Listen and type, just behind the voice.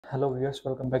Hello viewers,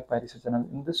 welcome back Pyresearch channel.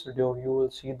 In this video, you will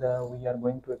see that we are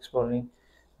going to exploring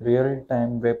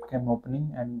real-time webcam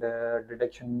opening and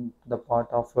detection the part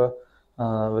of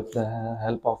with the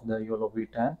help of the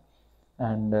YOLOv10.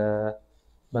 And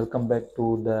welcome back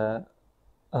to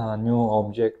the new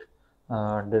object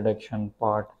detection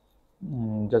part.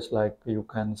 Just like you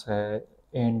can say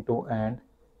end-to-end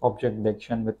object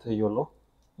detection with the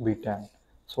YOLOv10.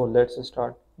 So let's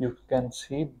start. You can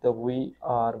see that we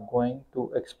are going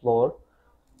to explore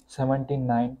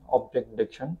 79 object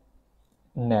detection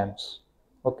names.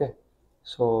 Okay,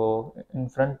 so in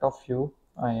front of you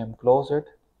I am close it,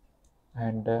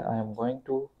 and I am going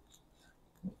to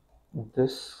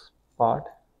this part,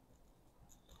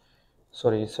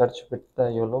 sorry, search with the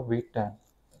YOLOv10.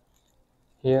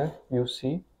 Here you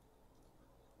see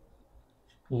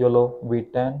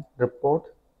YOLOv10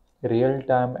 report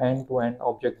real-time end-to-end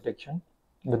object detection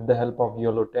with the help of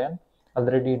YOLO10.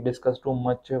 Already discussed too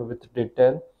much with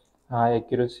detail, high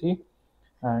accuracy,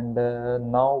 and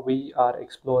now we are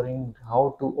exploring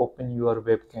how to open your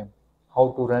webcam,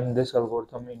 how to run this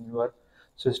algorithm in your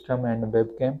system and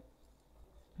webcam.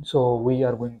 So we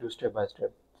are going to step by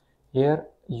step. Here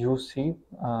you see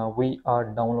we are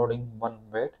downloading one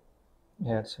weight,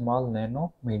 here small,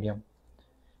 nano, medium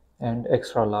and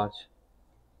extra large.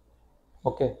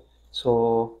 Okay,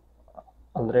 so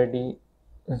already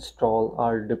install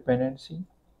our dependency.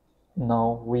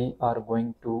 Now we are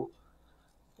going to,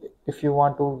 if you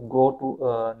want to go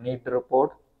to need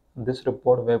report, this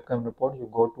report, webcam report, you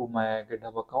go to my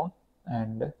GitHub account,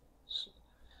 and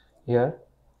here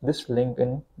this link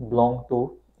in belong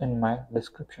to in my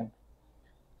description,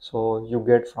 so you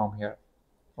get from here.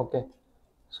 Okay,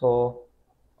 so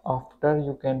after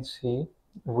you can see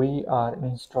we are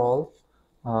install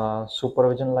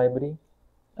supervision library,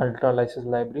 ultra license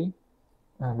library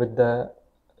with the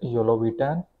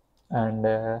YOLOv10,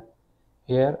 and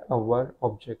here our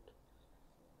object,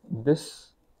 this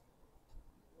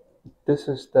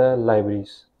is the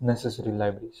libraries, necessary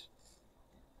libraries.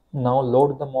 Now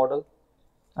load the model.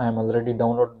 I am already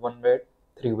downloaded one weight,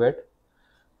 3 weight.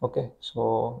 Okay,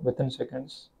 so within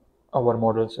seconds our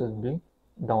models will be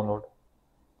download.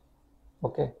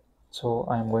 Okay, so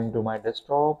I am going to my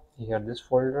desktop, here this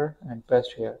folder, and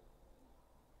paste here.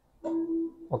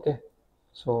 Okay,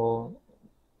 so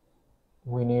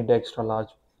we need extra large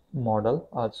model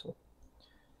also.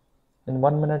 In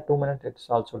 1 minute, 2 minutes, it's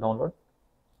also download.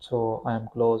 So I am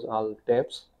close all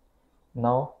tabs.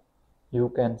 Now you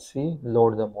can see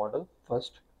load the model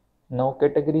first. Now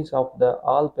categories of the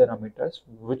all parameters,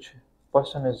 which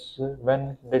person is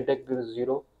when detect is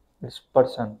 0, it's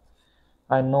person.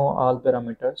 I know all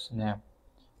parameters name,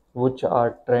 which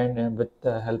are trained with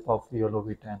the help of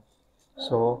YOLOv10.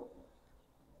 So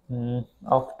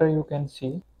after you can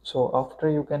see,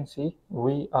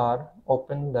 we are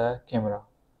open the camera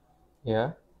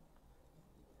here,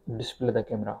 display the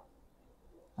camera,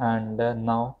 and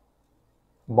now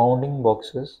bounding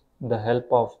boxes, the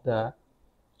help of the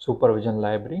supervision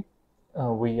library,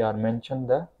 we are mentioned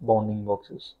the bounding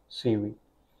boxes CV.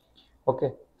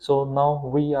 Okay, so now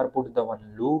we are put the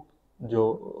one loop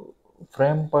जो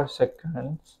frame per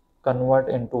second convert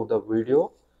into the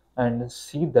video and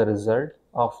see the result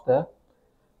of the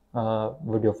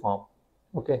video form.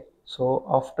 Okay, so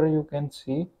after you can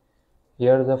see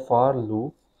here the for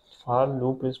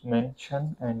loop is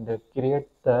mentioned and create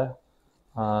the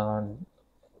uh,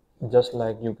 just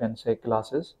like you can say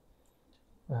classes,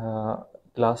 uh,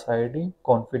 class ID,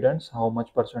 confidence, how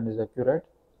much percent is accurate,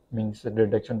 means the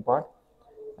detection part,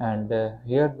 and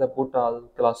here the put all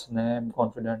class name,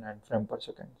 confident, and frame per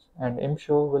second, and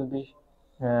imshow will be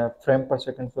frame per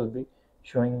second will be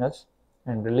showing us,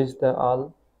 and release the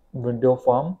all video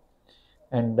form,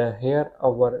 and here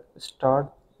our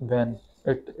start, when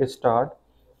it start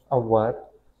our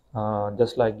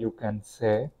just like you can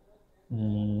say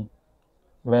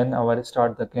when our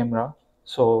start the camera,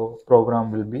 so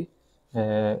program will be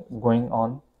going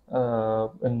on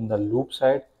in the loop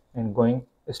side and going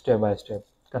step by step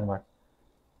convert.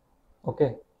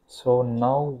 Okay, so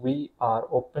now we are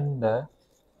open the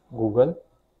Google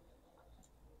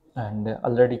and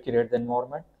already create the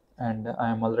environment, and I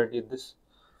am already this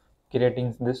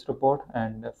creating this report,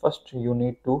 and first you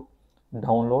need to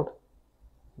download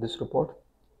this report.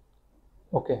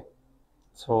 Okay,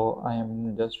 so I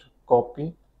am just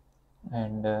copy,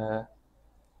 and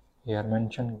here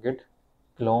mention git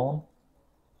clone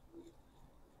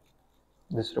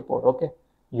this report. Okay,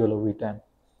 YOLOv10.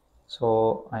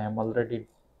 So I am already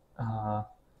uh,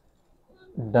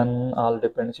 done all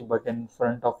dependency, but in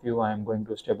front of you I am going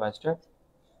to step by step.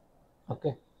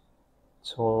 Okay,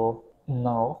 so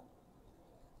now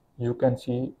you can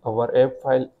see our app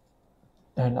file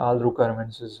and all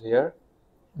requirements is here.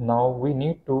 Now we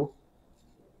need to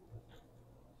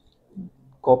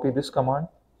copy this command,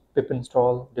 pip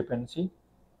install dependency.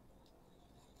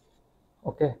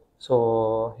 Okay,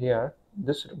 so here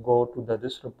this go to the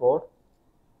this report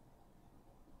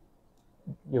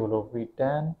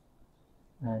YOLOv10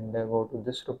 and go to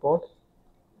this report,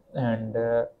 and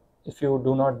if you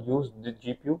do not use the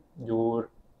GPU, you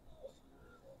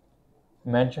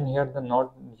mention here the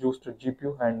not used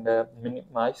GPU and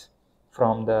minimize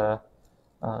from the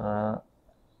uh,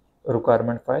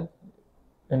 requirement file.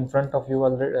 In front of you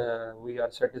already we are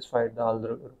satisfied all the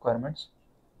requirements.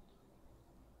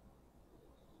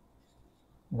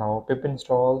 Now pip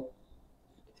install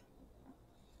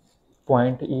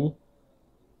point E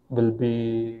will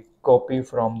be copy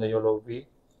from the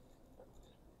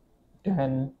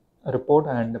YOLOv10 report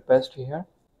and paste here.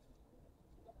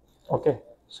 Okay,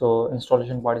 so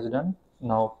installation part is done.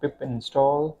 Now pip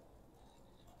install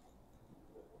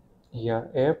here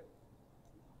app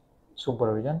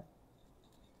supervision.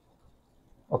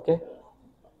 Okay,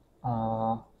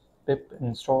 uh, pip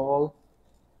install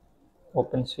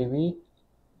OpenCV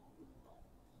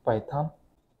Python.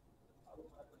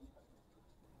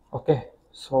 Okay,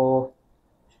 so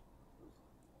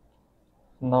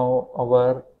now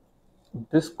our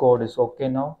this code is okay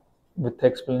now with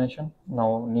explanation.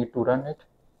 Now need to run it.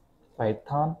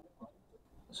 Python,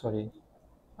 sorry,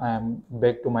 I am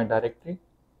back to my directory.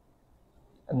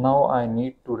 Now I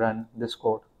need to run this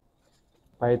code.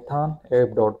 Python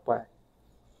app.py.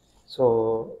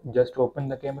 So just open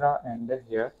the camera and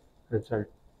here result.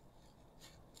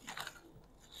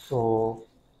 So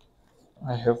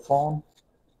I have phone,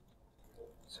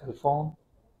 cell phone.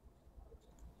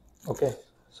 Okay,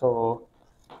 so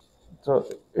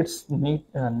it's need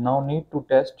now need to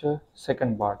test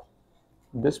second part.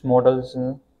 This model is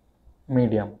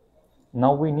medium.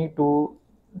 Now we need to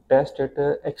test it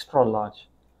extra large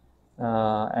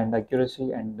and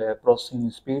accuracy and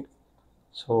processing speed.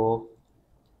 So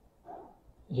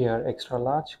here extra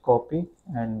large copy,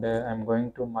 and I'm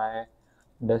going to my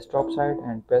desktop side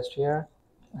and paste here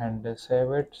and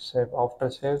save it. Save after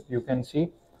save, you can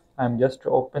see I'm just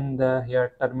open the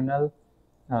here terminal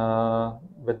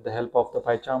with the help of the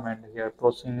PyCharm, and here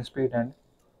processing speed and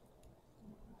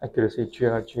accuracy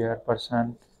GR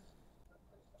percent.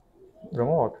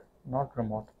 Remote, not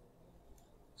remote,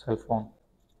 cell phone,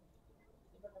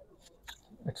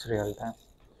 it's real time.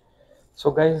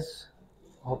 So guys,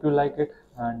 hope you like it,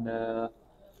 and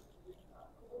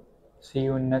see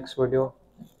you in next video.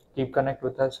 Keep connect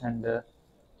with us, and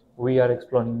we are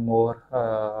exploring more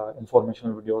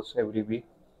informational videos every week.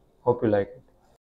 Hope you like it.